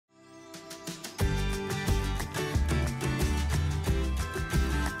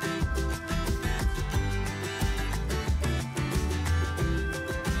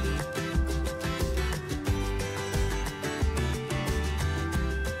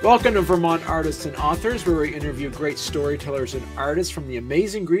Welcome to Vermont Artists and Authors, where we interview great storytellers and artists from the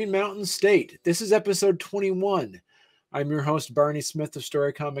amazing Green Mountain State. This is episode 21. I'm your host, Barney Smith of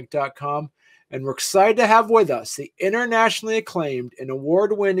StoryComic.com, and we're excited to have with us the internationally acclaimed and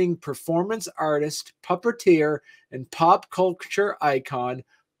award-winning performance artist, puppeteer, and pop culture icon,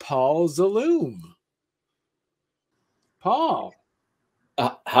 Paul Zaloom. Paul.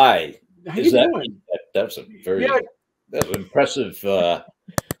 Hi. How you doing? That's a very that's an impressive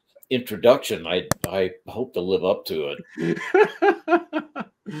introduction. I hope to live up to it.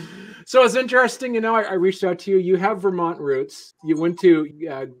 So it's interesting, I reached out to you. You have Vermont roots. You went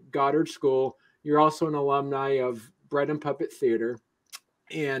to Goddard School. You're also an alumni of Bread and Puppet Theater,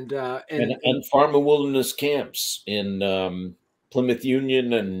 and Farm and Wilderness camps in Plymouth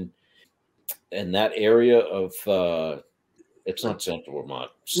Union and that area of it's not Central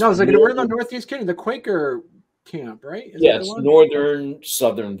Vermont. No, it's like we're in the Northeast Canada, the Quaker camp, right? It's northern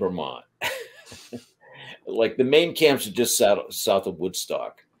southern Vermont. Like the main camps are just south of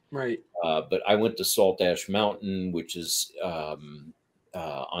Woodstock, right? But I went to Salt Ash Mountain, which is on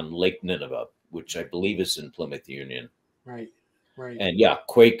Lake Nineveh, which I believe is in Plymouth Union. Right. And yeah,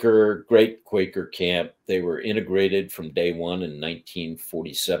 great Quaker camp. They were integrated from day one in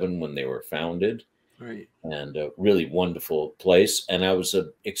 1947 when they were founded. Right. And a really wonderful place. And I was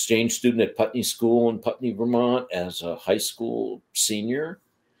an exchange student at Putney School in Putney, Vermont as a high school senior.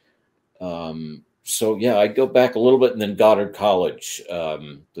 So yeah, I go back a little bit, and then Goddard College,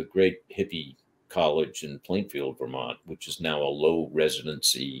 the great hippie college in Plainfield, Vermont, which is now a low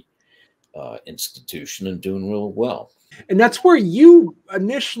residency institution and doing real well. And that's where you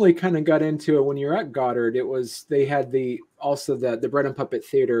initially kind of got into it when you're at Goddard. They had the Bread and Puppet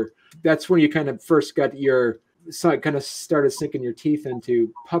Theater. That's when you kind of first got started sinking your teeth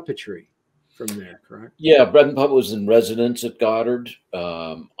into puppetry from there, correct? Yeah, Bread and Puppet was in residence at Goddard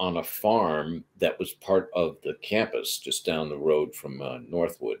on a farm that was part of the campus just down the road from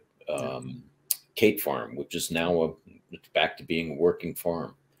Northwood, Kate Farm, which is now back to being a working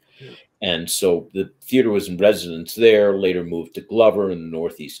farm. Yeah. And so the theater was in residence there, later moved to Glover in the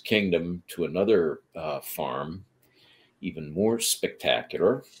Northeast Kingdom to another farm, even more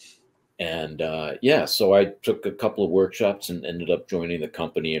spectacular. And so I took a couple of workshops and ended up joining the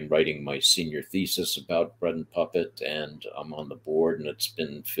company and writing my senior thesis about Bread and Puppet. And I'm on the board, and it's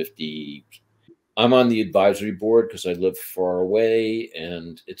been 50. I'm on the advisory board because I live far away,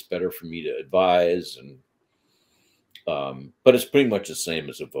 and it's better for me to advise. And but it's pretty much the same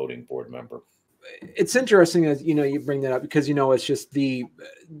as a voting board member. It's interesting as you bring that up because it's just the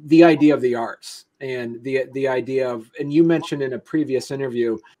idea of the arts and the idea of, and you mentioned in a previous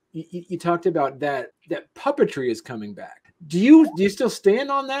interview, you talked about that puppetry is coming back. Do you still stand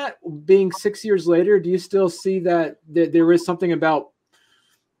on that? Being 6 years later, do you still see that there is something about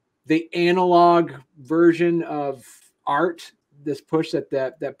the analog version of art, this push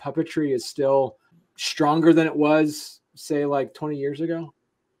that puppetry is still stronger than it was, say, like 20 years ago?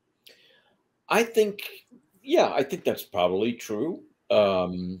 I think that's probably true.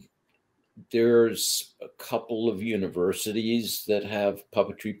 There's a couple of universities that have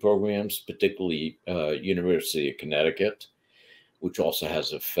puppetry programs, particularly University of Connecticut, which also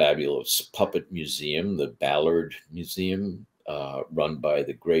has a fabulous puppet museum, the Ballard Museum, run by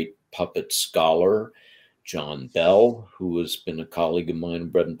the great puppet scholar, John Bell, who has been a colleague of mine in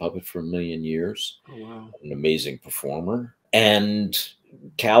Bread and Puppet for a million years. Oh, wow. An amazing performer. And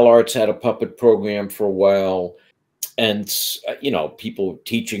CalArts had a puppet program for a while. And, people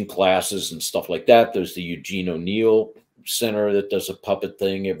teaching classes and stuff like that. There's the Eugene O'Neill Center that does a puppet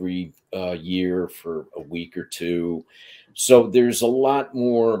thing every year for a week or two. So there's a lot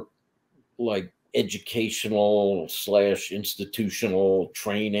more like educational / institutional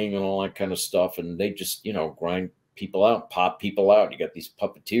training and all that kind of stuff. And they just, grind people out, pop people out. You got these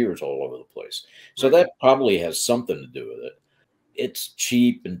puppeteers all over the place. So that probably has something to do with it. It's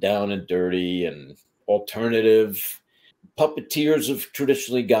cheap and down and dirty and alternative. Puppeteers have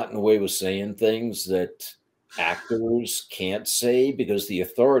traditionally gotten away with saying things that actors can't say because the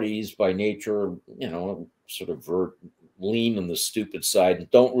authorities by nature, sort of lean on the stupid side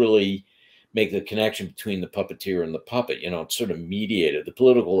and don't really make the connection between the puppeteer and the puppet. It's sort of mediated. The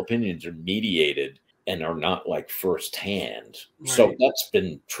political opinions are mediated and are not like firsthand. Right. So that's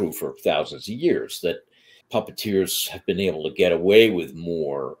been true for thousands of years, that puppeteers have been able to get away with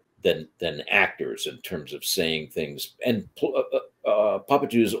more than actors in terms of saying things. And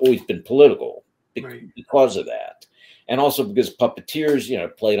puppetry has always been political because of that. And also because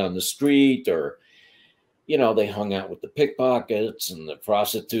puppeteers, played on the street or, they hung out with the pickpockets and the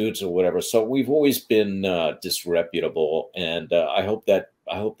prostitutes or whatever. So we've always been disreputable. And I hope that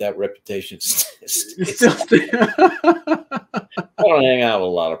I hope that reputation stays. Still- I don't hang out with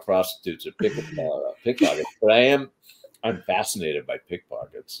a lot of prostitutes or pickpockets, but I'm fascinated by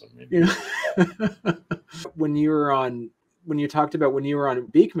pickpockets. I mean, you know, when you talked about when you were on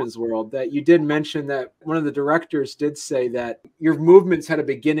Beakman's World, that you did mention that one of the directors did say that your movements had a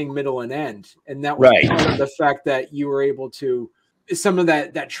beginning, middle, and end, and that was right. part of the fact that you were able to some of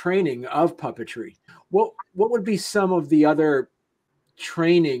that training of puppetry. What would be some of the other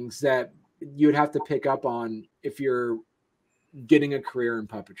trainings that you would have to pick up on if you're getting a career in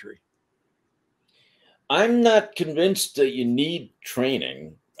puppetry? I'm not convinced that you need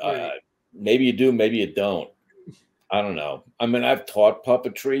training. Right. Maybe you do, maybe you don't. I don't know. I mean, I've taught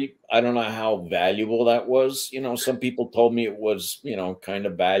puppetry. I don't know how valuable that was. You know, some people told me it was, you know, kind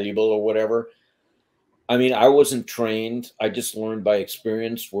of valuable or whatever. I mean, I wasn't trained. I just learned by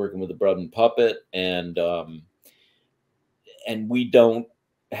experience working with the bread and puppet, and we don't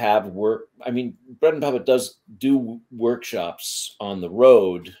have work. I mean, bread and puppet does do workshops on the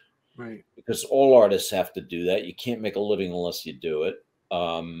road, Right. because all artists have to do that. You can't make a living unless you do it.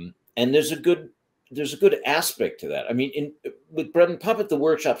 And there's a good aspect to that. I mean, with bread and puppet, the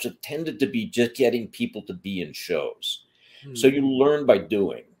workshops have tended to be just getting people to be in shows. So you learn by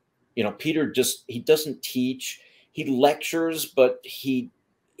doing. You know, Peter he doesn't teach. He lectures, but he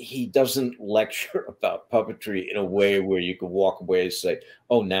doesn't lecture about puppetry in a way where you can walk away and say,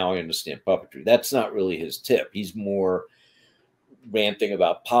 "Oh, now I understand puppetry." That's not really his tip. He's more ranting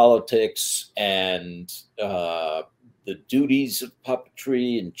about politics and the duties of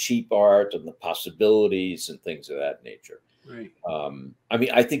puppetry and cheap art and the possibilities and things of that nature. Right. I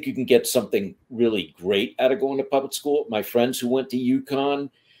mean, I think you can get something really great out of going to puppet school. My friends who went to UConn,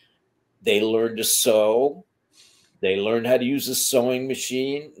 they learned to sew. They learned how to use a sewing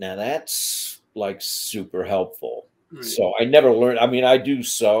machine. Now that's like super helpful. Right. So I never learned. I mean, I do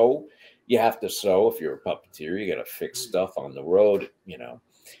sew. You have to sew if you're a puppeteer. You got to fix stuff on the road, you know.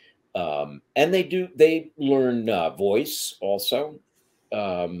 And they learn voice also,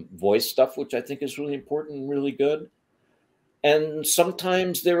 voice stuff, which I think is really important and really good. And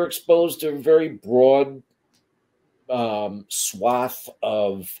sometimes they're exposed to a very broad swath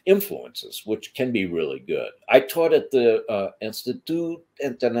of influences, which can be really good. I taught at the Institut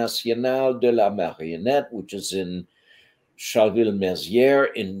International de la Marionnette, which is in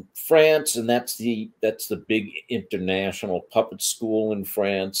Charleville-Mézières in France, and that's the big international puppet school in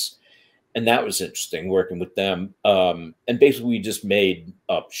France. And that was interesting working with them. And basically we just made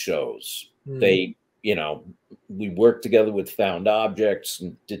up shows. They, you know, we worked together with found objects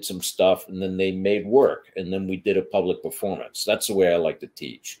and did some stuff, and then they made work, and then we did a public performance. That's the way I like to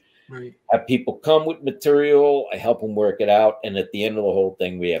teach. Right. Have people come with material, I help them work it out, and at the end of the whole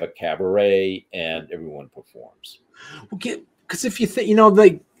thing, we have a cabaret and everyone performs. Okay, because if you think, you know,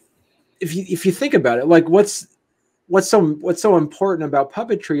 like if you think about it, like what's so important about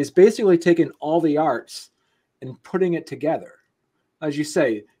puppetry is basically taking all the arts and putting it together. As you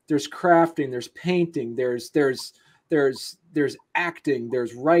say, there's crafting, there's painting, there's acting,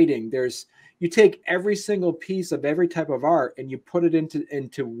 there's writing, you take every single piece of every type of art and you put it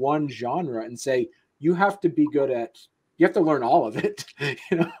into one genre and say you have to learn all of it,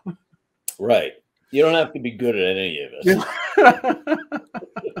 you know. Right. You don't have to be good at any of it.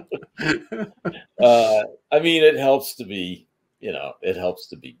 I mean, it helps to be, you know, it helps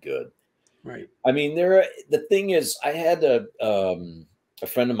to be good. Right. I mean, the thing is, I had a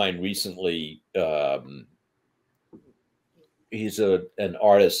friend of mine recently, he's an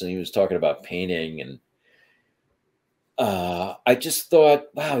artist, and he was talking about painting, and I just thought,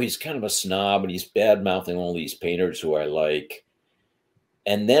 wow, he's kind of a snob, and he's bad-mouthing all these painters who I like.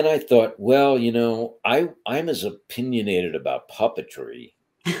 And then I thought, well, you know, I'm as opinionated about puppetry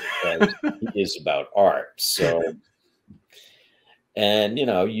as he is about art. So, and, you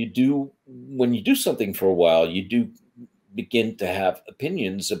know, when you do something for a while, you do begin to have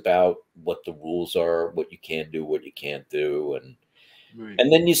opinions about what the rules are, what you can do, what you can't do.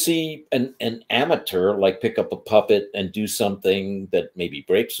 And then you see an amateur like pick up a puppet and do something that maybe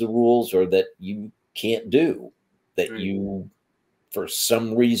breaks the rules or that you can't do, that you, for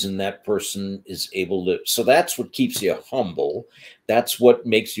some reason, that person is able to. So that's what keeps you humble. That's what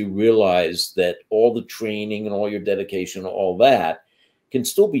makes you realize that all the training and all your dedication, all that can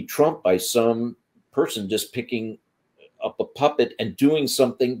still be trumped by some person just picking up a puppet and doing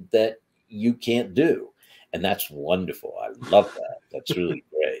something that you can't do. And that's wonderful. I love that. That's really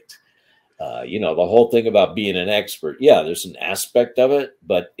great. You know, the whole thing about being an expert. Yeah, there's an aspect of it,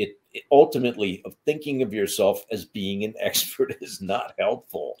 but ultimately, of thinking of yourself as being an expert is not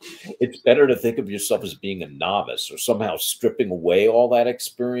helpful. It's better to think of yourself as being a novice or somehow stripping away all that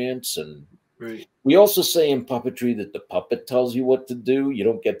experience. And Right. we also say in puppetry that the puppet tells you what to do. You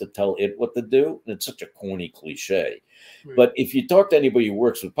don't get to tell it what to do. And it's such a corny cliche. Right. But if you talk to anybody who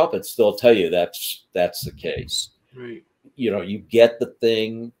works with puppets, they'll tell you that's the case. Right. You know, you get the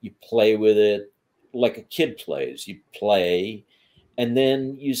thing, you play with it like a kid plays. You play, and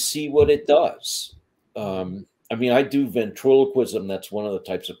then you see what it does. I mean, I do ventriloquism. That's one of the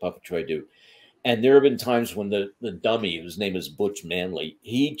types of puppetry I do. And there have been times when the dummy, whose name is Butch Manley,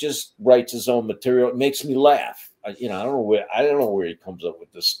 he just writes his own material. It makes me laugh. I don't know where he comes up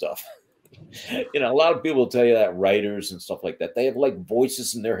with this stuff. You know, a lot of people tell you that, writers and stuff like that, they have like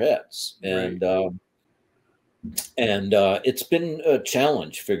voices in their heads, and Right. it's been a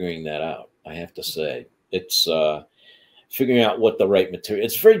challenge figuring that out. I have to say, it's figuring out what the right material.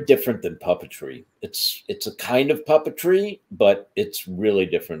 It's very different than puppetry. It's a kind of puppetry, but it's really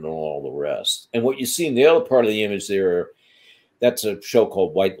different than all the rest. And what you see in the other part of the image there, that's a show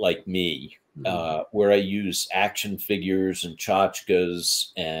called White Like Me, where I use action figures and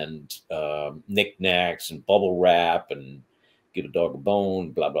tchotchkes and knickknacks and bubble wrap and get a dog a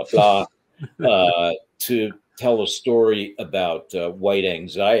bone, blah, blah, blah, to tell a story about white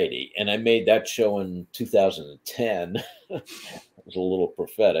anxiety. And I made that show in 2010. It was a little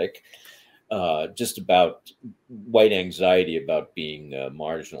prophetic, just about white anxiety about being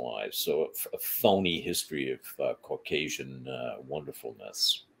marginalized. So a phony history of Caucasian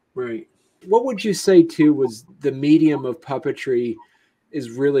wonderfulness. Right. What would you say too was the medium of puppetry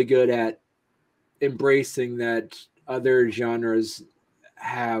is really good at embracing that other genres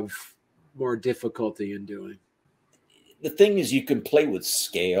have more difficulty in doing? The thing is, you can play with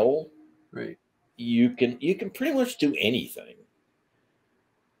scale. Right. You can pretty much do anything.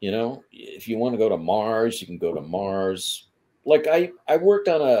 You know, if you want to go to Mars, you can go to Mars. Like I worked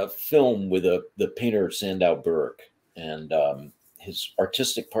on a film with the painter Sandow Burke and his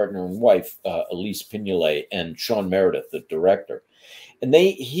artistic partner and wife, Elise Pignolet, and Sean Meredith, the director. And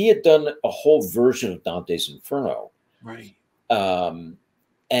he had done a whole version of Dante's Inferno. Right.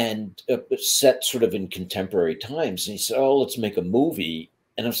 And set sort of in contemporary times. And he said, "Oh, let's make a movie."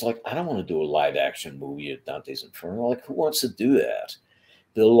 And I was like, "I don't want to do a live action movie of Dante's Inferno. Like, who wants to do that?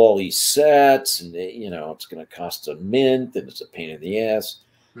 Build all these sets, and it's going to cost a mint, and it's a pain in the ass."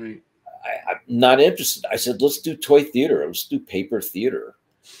 Right. I'm not interested. I said, "Let's do toy theater. Let's do paper theater."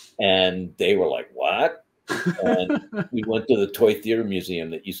 And they were like, "What?" And we went to the Toy Theater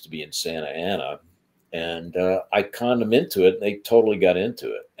Museum that used to be in Santa Ana. And I conned them into it. And they totally got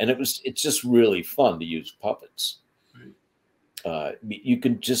into it. And it's just really fun to use puppets. Right. You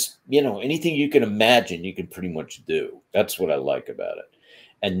can just, anything you can imagine, you can pretty much do. That's what I like about it.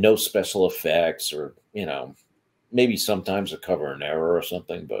 And no special effects or, maybe sometimes a cover and error or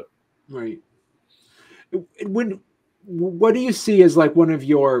something, but. Right. What do you see as like one of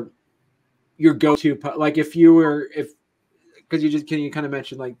your go-to, like because you kind of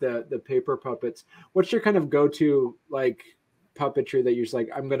mentioned like the paper puppets. What's your kind of go-to like puppetry that you're just like,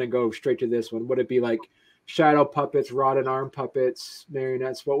 I'm going to go straight to this one? Would it be like shadow puppets, rod and arm puppets,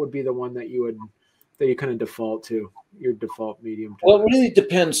 marionettes? What would be the one that you kind of default to, your default medium? Well, it really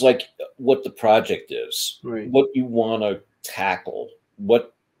depends like what the project is, right? What you want to tackle,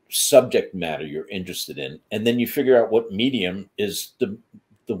 what subject matter you're interested in. And then you figure out what medium is the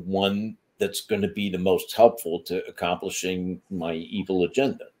one that's going to be the most helpful to accomplishing my evil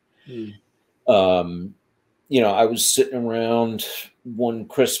agenda. I was sitting around one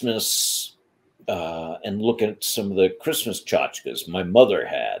Christmas and looking at some of the Christmas tchotchkes my mother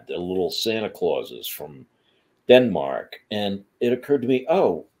had, the little Santa Clauses from Denmark. And it occurred to me,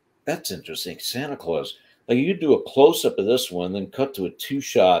 oh, that's interesting. Santa Claus. Like you do a close-up of this one, then cut to a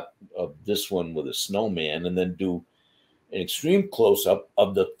 2-shot of this one with a snowman, and then do an extreme close-up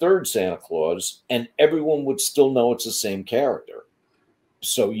of the third Santa Claus, and everyone would still know it's the same character.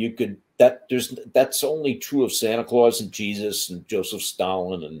 So you could that's only true of Santa Claus and Jesus and Joseph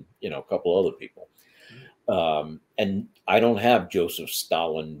Stalin and a couple other people. And I don't have Joseph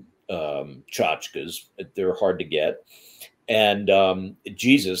Stalin tchotchkes; they're hard to get. And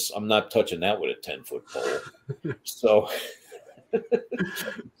Jesus, I'm not touching that with a 10-foot pole. So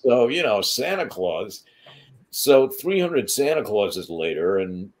Santa Claus. So 300 Santa Clauses later,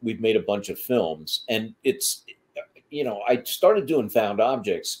 and we've made a bunch of films. And it's, I started doing found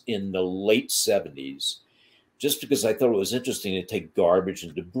objects in the late 70s just because I thought it was interesting to take garbage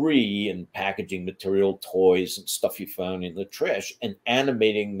and debris and packaging material, toys and stuff you found in the trash and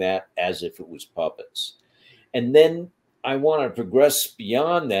animating that as if it was puppets. And then I want to progress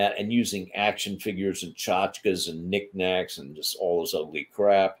beyond that and using action figures and tchotchkes and knickknacks and just all this ugly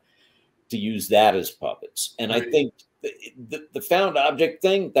crap to use that as puppets. And I think the found object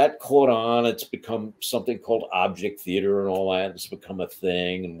thing that caught on. It's become something called object theater and all that. It's become a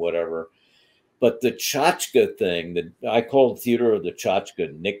thing and whatever. But the tchotchke thing, that I call theater of the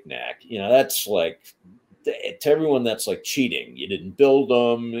tchotchke knickknack, you know, that's like, to everyone, that's like cheating. You didn't build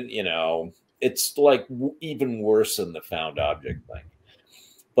them, you know. It's like even worse than the found object thing.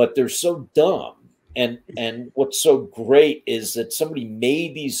 But they're so dumb. And what's so great is that somebody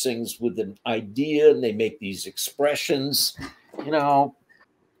made these things with an idea, and they make these expressions, you know,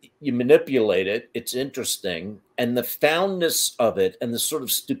 you manipulate it. It's interesting. And the foundness of it and the sort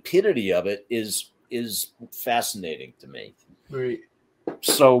of stupidity of it is fascinating to me. Right.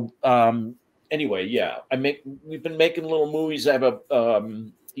 So, anyway, yeah, we've been making little movies. I have a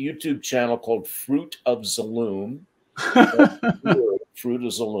YouTube channel called Fruit of Zaloom. Fruit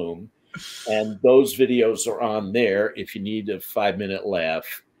of Zaloom. And those videos are on there if you need a 5-minute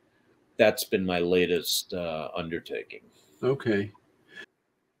laugh. That's been my latest undertaking. Okay.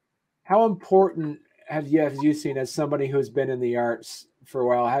 How important have you seen, as somebody who's been in the arts for a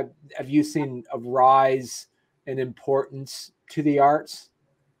while, have you seen a rise in importance to the arts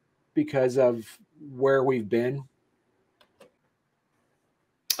because of where we've been?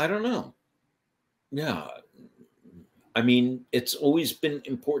 I don't know. Yeah. I mean, it's always been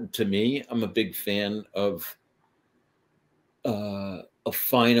important to me. I'm a big fan of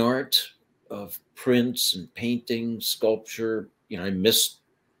fine art, of prints and painting, sculpture. You know, I miss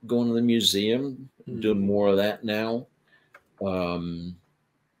going to the museum, doing more of that now. I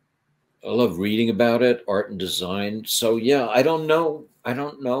love reading about it, art and design. So yeah, I don't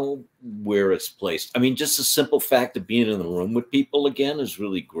know where it's placed. I mean, just the simple fact of being in the room with people again is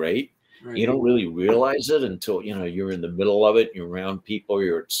really great. Right. You don't really realize it until, you know, you're in the middle of it, you're around people,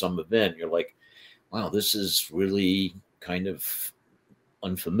 you're at some event, you're like, wow, this is really kind of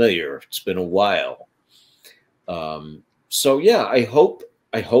unfamiliar. It's been a while. So yeah, I hope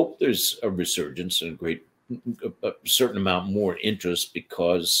there's a resurgence and a certain amount more interest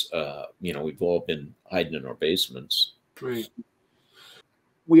because, you know, we've all been hiding in our basements. Right.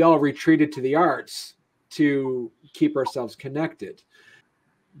 We all retreated to the arts to keep ourselves connected.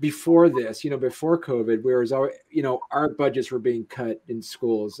 Before this, you know, before COVID, whereas art budgets were being cut in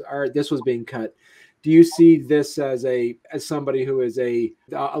schools, this was being cut. Do you see this as somebody who is a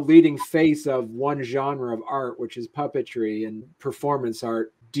leading face of one genre of art, which is puppetry and performance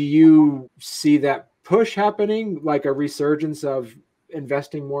art? Do you see that push happening, like a resurgence of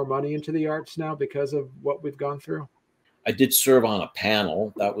investing more money into the arts now because of what we've gone through? I did serve on a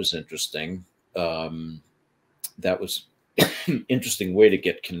panel. That was interesting. That was interesting way to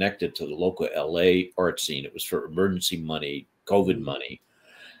get connected to the local LA art scene. It was for emergency money, COVID money.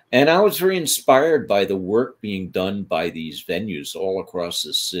 And I was very inspired by the work being done by these venues all across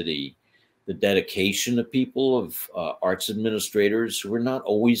the city, the dedication of people, of arts administrators who were not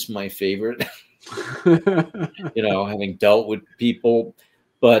always my favorite, you know, having dealt with people.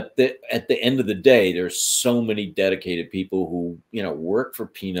 But at the end of the day, there's so many dedicated people who, you know, work for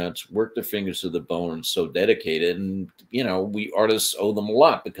peanuts, work their fingers to the bone, and so dedicated. And, you know, we artists owe them a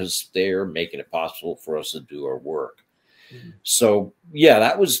lot because they're making it possible for us to do our work. So, yeah,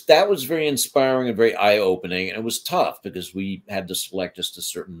 that was very inspiring and very eye-opening. And it was tough because we had to select just a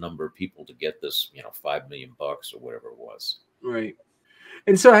certain number of people to get this, you know, $5 million or whatever it was. Right.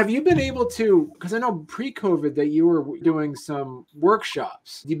 And so have you been able to, because I know pre-COVID that you were doing some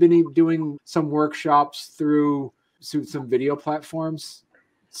workshops. You've been doing some workshops through some video platforms?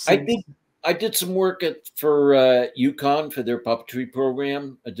 I did some work for UConn for their puppetry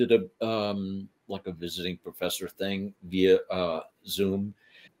program. I did like a visiting professor thing via Zoom.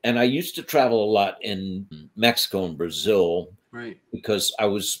 And I used to travel a lot in Mexico and Brazil, right? Because I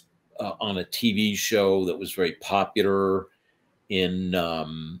was on a TV show that was very popular in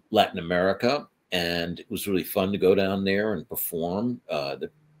Latin America, and it was really fun to go down there and perform. The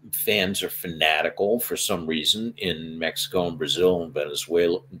fans are fanatical for some reason in Mexico and Brazil and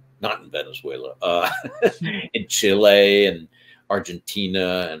Venezuela, not in Venezuela, in Chile and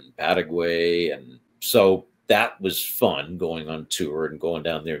Argentina and Paraguay. And so that was fun, going on tour and going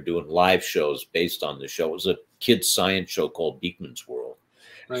down there and doing live shows based on the show. It was a kids' science show called Beakman's World.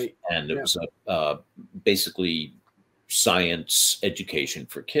 Right. And it was basically science education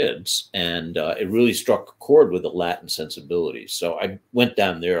for kids, and it really struck a chord with the Latin sensibility. So I went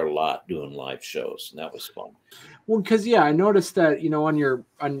down there a lot doing live shows, and that was fun. Well, because I noticed that, you know, on your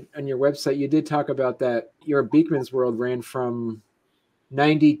website you did talk about that your Beakman's World ran from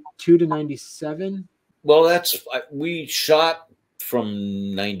 92 to 97. Well, we shot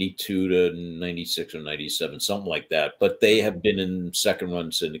from 92 to 96 or 97, something like that. But they have been in second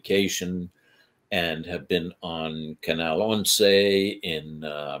run syndication and have been on Canal Once in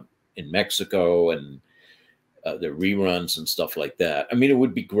Mexico, and the reruns and stuff like that. I mean, it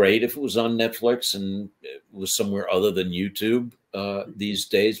would be great if it was on Netflix and it was somewhere other than YouTube these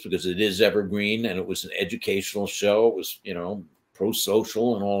days, because it is evergreen and it was an educational show. It was, you know,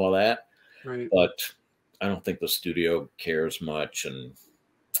 pro-social and all of that. Right. But I don't think the studio cares much, and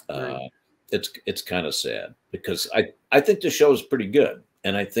Right. it's kind of sad, because I think the show is pretty good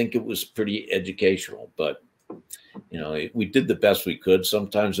and I think it was pretty educational, but you know, we did the best we could.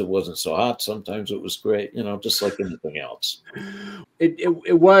 Sometimes it wasn't so hot, sometimes it was great, you know, just like anything else.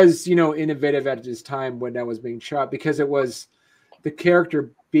 It was, you know, innovative at this time when that was being shot, because it was, the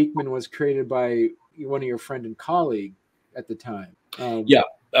character Beakman was created by one of your friend and colleague at the time. Yeah,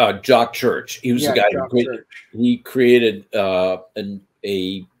 Jock Church. He was the guy he created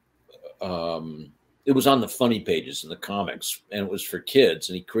it was on the funny pages in the comics, and it was for kids,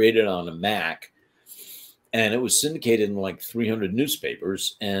 and he created it on a Mac, and it was syndicated in like 300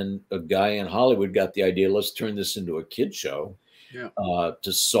 newspapers, and a guy in Hollywood got the idea, let's turn this into a kid show. Yeah.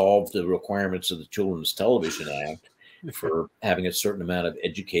 To solve the requirements of the Children's Television Act for having a certain amount of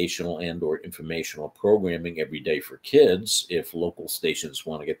educational and or informational programming every day for kids if local stations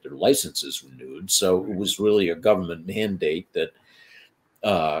want to get their licenses renewed. So it was really a government mandate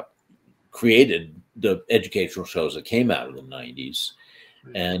that created the educational shows that came out of the 90s.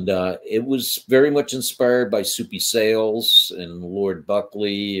 And it was very much inspired by Soupy Sales and Lord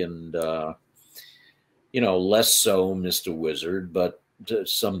Buckley, and you know, less so Mr. Wizard, but to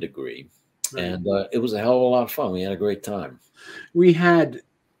some degree. Right. And it was a hell of a lot of fun. We had a great time. We had,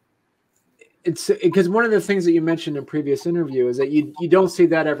 it's because one of the things that you mentioned in a previous interview is that you don't see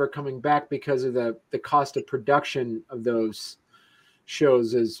that ever coming back because of the cost of production of those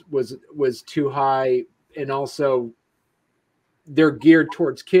shows was too high, and also they're geared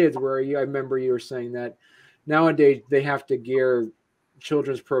towards kids, where I remember you were saying that nowadays they have to gear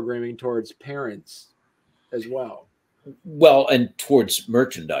children's programming towards parents as well. Well, and towards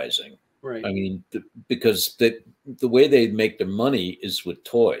merchandising. Right. I mean, because the way they make their money is with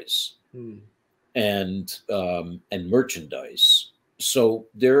toys and merchandise. So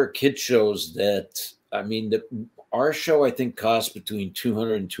there are kid shows that, I mean, our show, I think, costs between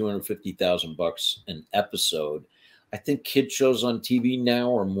 $200,000 and $250,000 an episode. I think kid shows on TV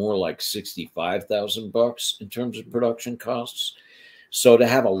now are more like $65,000 in terms of production costs. So to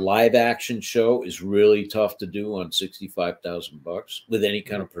have a live action show is really tough to do on $65,000 with any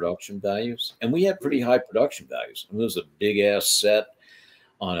kind of production values. And we had pretty high production values. I mean, it was a big ass set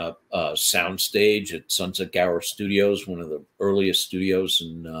on a sound stage at Sunset Gower Studios, one of the earliest studios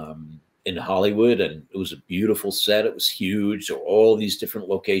in Hollywood. And it was a beautiful set. It was huge. There were all these different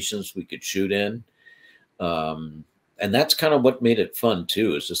locations we could shoot in. And that's kind of what made it fun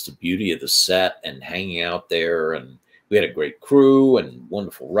too, is just the beauty of the set and hanging out there. And we had a great crew and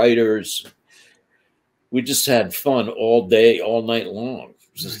wonderful writers. We just had fun all day, all night long. It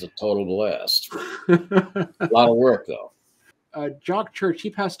was just a total blast. A lot of work, though. Jock Church, he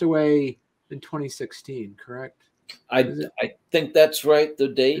passed away in 2016, correct? I think that's right, the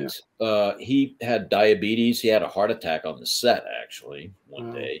date. Yeah. He had diabetes. He had a heart attack on the set, actually,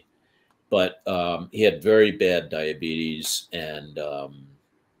 one day. But he had very bad diabetes, and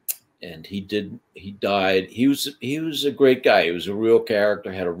he died. He was a great guy. He was a real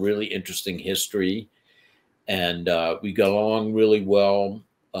character, had a really interesting history, and we got along really well.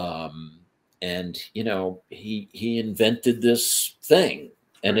 And you know, he invented this thing,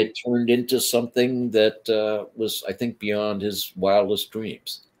 and it turned into something that was, I think, beyond his wildest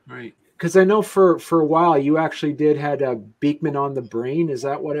dreams. Right. Because I know for a while you actually had a Beakman on the Brain. Is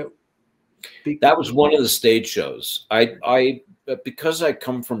that what it? That was one of the stage shows. Because I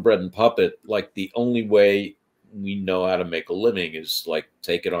come from Bread and Puppet, like the only way we know how to make a living is like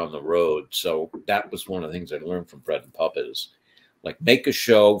take it on the road. So that was one of the things I learned from Bread and Puppet, is like make a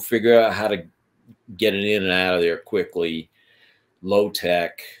show, figure out how to get it in and out of there quickly, low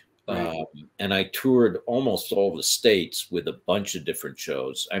tech. And I toured almost all the states with a bunch of different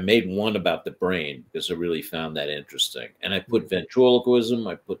shows. I made one about the brain because I really found that interesting. And I put ventriloquism,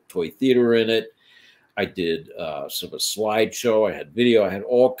 I put toy theater in it. I did sort of a slideshow. I had video. I had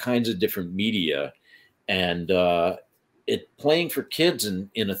all kinds of different media. And playing for kids in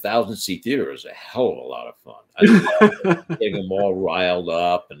a 1,000-seat theater is a hell of a lot of fun. I getting them all riled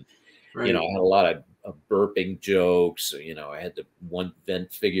up. And, you know, I had a lot of burping jokes. You know, I had the one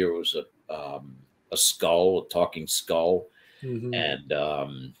vent figure was a skull, a talking skull. And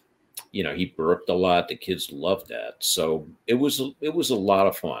he burped a lot. The kids loved that. So it was a lot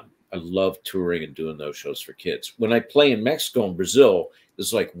of fun. I love touring and doing those shows for kids. When I play in Mexico and Brazil,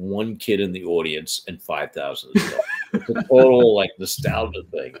 there's like one kid in the audience and 5,000 adults. It's a total like nostalgia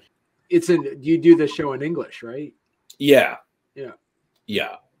thing. You do the show in English, right? Yeah. Yeah.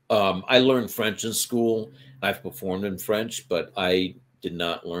 Yeah. I learned French in school. I've performed in French, but I did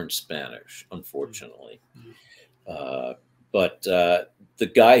not learn Spanish, unfortunately. But the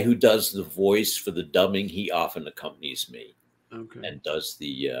guy who does the voice for the dubbing, he often accompanies me. Okay. And does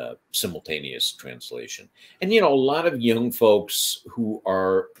the simultaneous translation. And, a lot of young folks who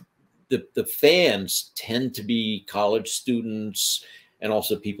are the fans tend to be college students and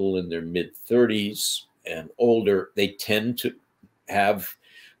also people in their mid-30s and older. They tend to have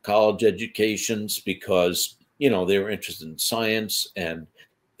college educations because, they were interested in science and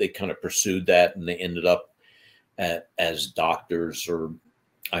they kind of pursued that and they ended up as doctors or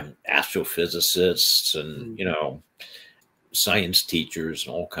astrophysicists and, science teachers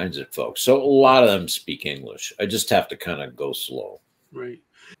and all kinds of folks. So a lot of them speak English. I just have to kind of go slow. Right.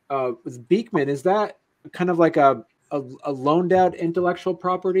 With Beakman, is that kind of like a loaned out intellectual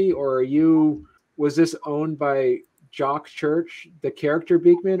property, or was this owned by Jock Church, the character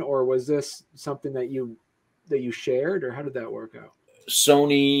Beakman, or was this something that you shared, or how did that work out?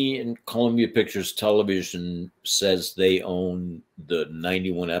 Sony and Columbia Pictures Television says they own the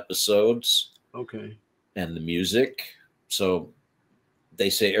 91 episodes. Okay. And the music. So they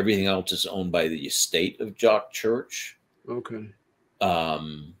say everything else is owned by the estate of Jock Church. Okay.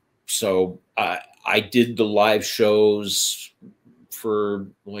 So I did the live shows for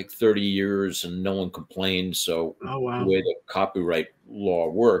like 30 years and no one complained. So oh, wow. The way the copyright law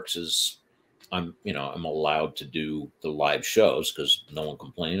works is I'm allowed to do the live shows because no one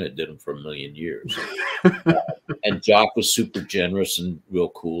complained. I did them for a million years. And Jock was super generous and real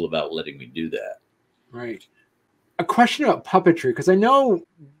cool about letting me do that. Right. A question about puppetry, because I know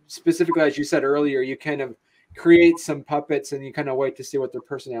specifically, as you said earlier, you kind of create some puppets and you kind of wait to see what their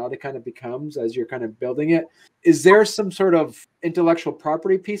personality kind of becomes as you're kind of building it. Is there some sort of intellectual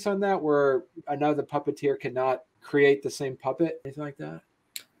property piece on that where another puppeteer cannot create the same puppet, anything like that?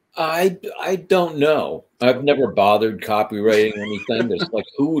 I don't know. I've never bothered copywriting anything. It's like,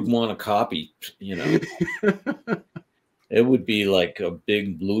 who would want to copy, It would be like a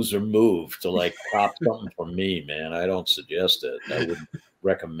big loser move to like cop something from me, man. I don't suggest it. I wouldn't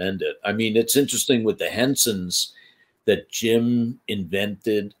recommend it. I mean, it's interesting with the Hensons that Jim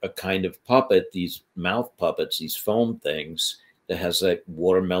invented a kind of puppet, these mouth puppets, these foam things that has that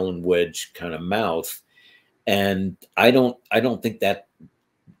watermelon wedge kind of mouth. And I don't think that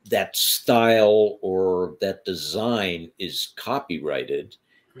style or that design is copyrighted.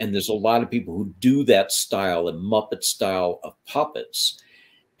 And there's a lot of people who do that style and Muppet style of puppets.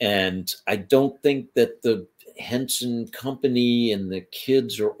 And I don't think that the Henson company and the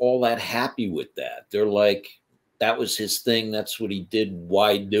kids are all that happy with that. They're like, that was his thing. That's what he did.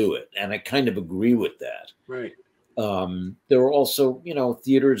 Why do it? And I kind of agree with that. Right. There are also,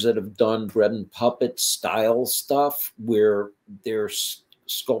 theaters that have done bread and puppet style stuff where their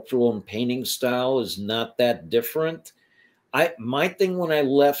sculptural and painting style is not that different. My thing when I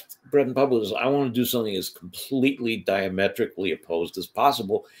left Bread and Puppet was I want to do something as completely diametrically opposed as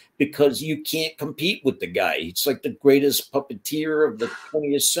possible because you can't compete with the guy. He's like the greatest puppeteer of the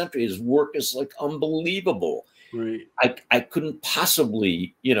 20th century. His work is like unbelievable. Right. I couldn't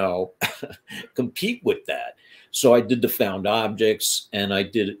possibly, compete with that. So I did the found objects and I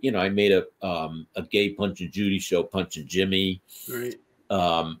did, I made a gay Punch and Judy show, Punch and Jimmy. Right.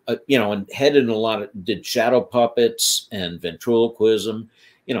 And headed in a lot of, did shadow puppets and ventriloquism.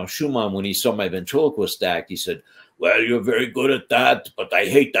 Schumann, when he saw my ventriloquist act, he said, well, you're very good at that, but I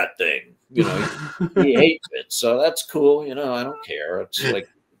hate that thing. He hates it. So that's cool. I don't care. It's like,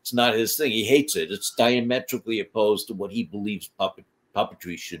 it's not his thing. He hates it. It's diametrically opposed to what he believes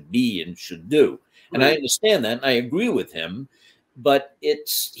puppetry should be and should do. And I understand that. And I agree with him, but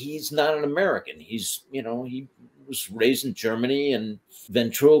he's not an American. He's, he was raised in Germany and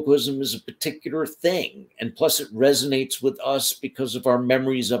ventriloquism is a particular thing. And plus it resonates with us because of our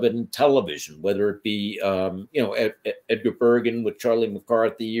memories of it in television, whether it be, Edgar Bergen with Charlie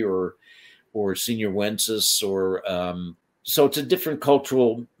McCarthy or Senior Wences or, so it's a different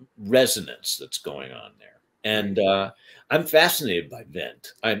cultural resonance that's going on there. And I'm fascinated by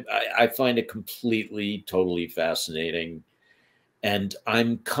Vent. I find it completely, totally fascinating. And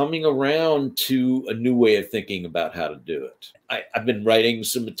I'm coming around to a new way of thinking about how to do it. I've been writing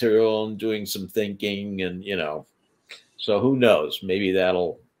some material and doing some thinking and, so who knows, maybe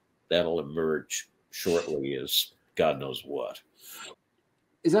that'll emerge shortly as God knows what.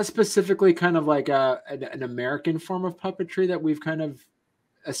 is that specifically kind of like an American form of puppetry that we've kind of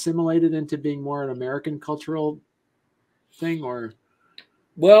assimilated into being more an American cultural thing, or?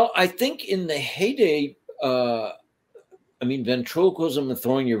 Well, I think in the heyday, I mean, ventriloquism and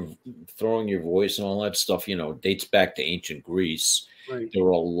throwing your voice and all that stuff, dates back to ancient Greece. Right. There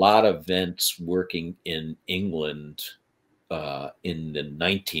were a lot of vents working in England in the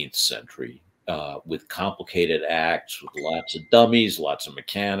 19th century with complicated acts, with lots of dummies, lots of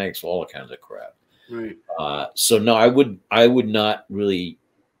mechanics, all kinds of crap. Right. So no, I would not really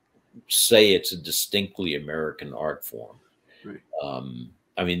say it's a distinctly American art form. Right.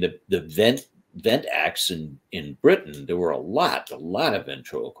 I mean, the vent acts in Britain, there were a lot of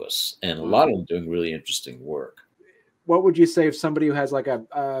ventriloquists, and a lot of them doing really interesting work. What would you say if somebody who has like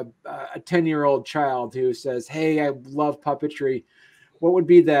a 10-year-old child who says, "Hey, I love puppetry," what would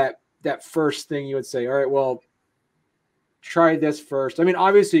be that first thing you would say? All right, well, try this first. I mean,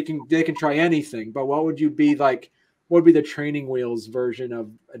 obviously they can try anything, but what would you be like? What would be the training wheels version of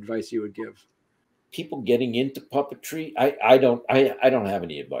advice you would give? People getting into puppetry, I don't have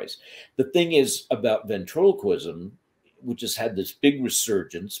any advice. The thing is about ventriloquism, which has had this big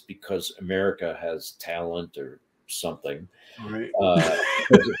resurgence because America has talent or something. Right.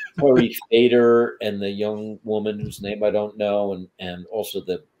 Terry Fader and the young woman whose name I don't know, and also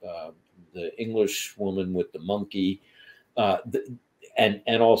the English woman with the monkey, and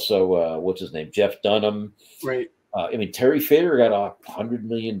also what's his name, Jeff Dunham. Right. I mean, Terry Fader got a $100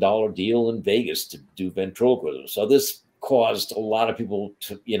 million deal in Vegas to do ventriloquism. So this caused a lot of people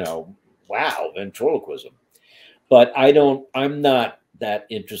to, wow, ventriloquism. But I'm not that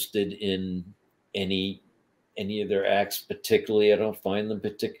interested in any of their acts particularly. I don't find them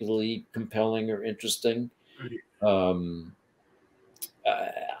particularly compelling or interesting. Right.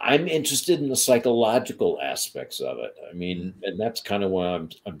 I'm interested in the psychological aspects of it. I mean, and that's kind of why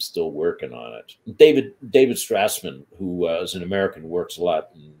I'm still working on it. David Strassman, who is an American, works a lot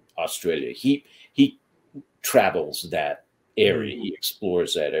in Australia. He travels that area. He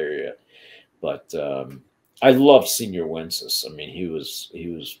explores that area. But I love Senior Wences. I mean, he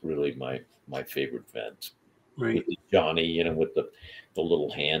was really my favorite vent. Right. With Johnny, with the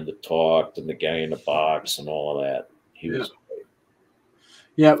little hand that talked and the guy in the box and all of that. He was.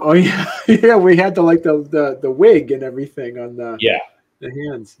 Yeah. Oh yeah. Yeah. We had the wig and everything on the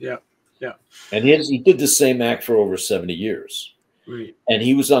hands. Yeah. Yeah. And he did the same act for over 70 years. Right. And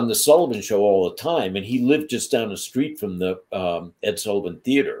he was on the Sullivan Show all the time. And he lived just down the street from the Ed Sullivan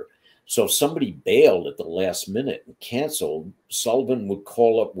Theater. So if somebody bailed at the last minute and canceled, Sullivan would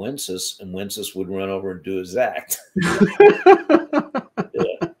call up Wences, and Wences would run over and do his act.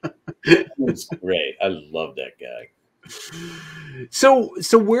 It was great. I love that guy. So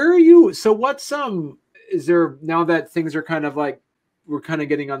where are you? So what's is there, now that things are kind of like, we're kind of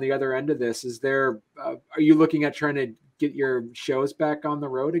getting on the other end of this, is there, are you looking at trying to get your shows back on the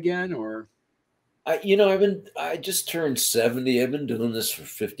road again, or? I just turned 70. I've been doing this for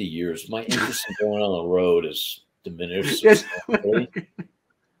 50 years. My interest in going on the road is diminished.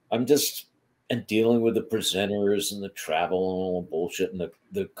 I'm just dealing with the presenters and the travel and all the bullshit and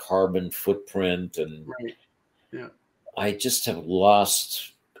the carbon footprint. And right. Yeah. I just have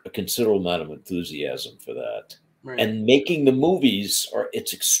lost a considerable amount of enthusiasm for that. Right. And making the movies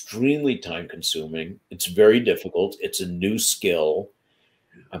it's extremely time consuming. It's very difficult. It's a new skill.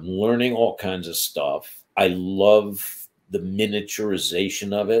 I'm learning all kinds of stuff. I love the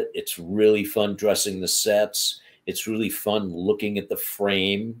miniaturization of it. It's really fun dressing the sets. It's really fun looking at the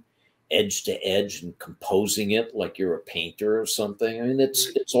frame edge to edge and composing it like you're a painter or something. I mean,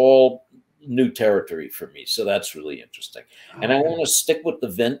 it's all new territory for me. So that's really interesting. And I want to stick with the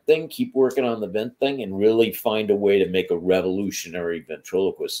vent thing, keep working on the vent thing, and really find a way to make a revolutionary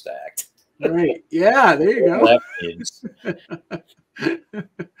ventriloquist act. Right. Yeah, there you go.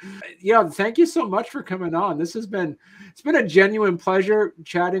 Yeah, thank you so much for coming on. It's been a genuine pleasure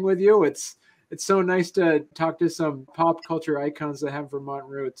chatting with you. It's so nice to talk to some pop culture icons that have Vermont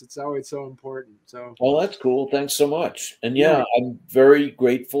roots. It's always so important. So, well, that's cool. Thanks so much. And yeah, I'm very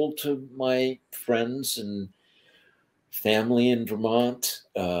grateful to my friends and family in Vermont,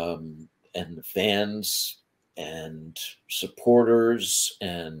 and the fans and supporters,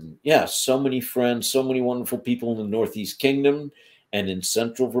 and so many friends, so many wonderful people in the Northeast Kingdom and in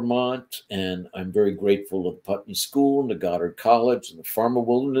Central Vermont. And I'm very grateful to Putney School and to Goddard College and the Farmer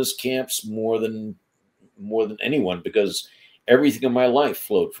Wilderness Camps more than anyone, because everything in my life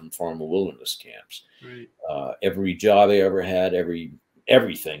flowed from Farmer Wilderness Camps. Right. Every job I ever had,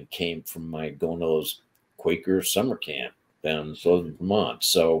 everything came from my going to those Quaker summer camp down in southern Vermont.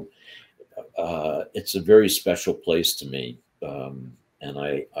 So it's a very special place to me. and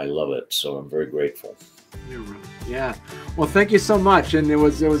I love it. So I'm very grateful. Yeah. Well, thank you so much, and it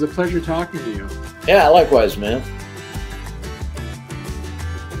was a pleasure talking to you. Yeah, likewise, man.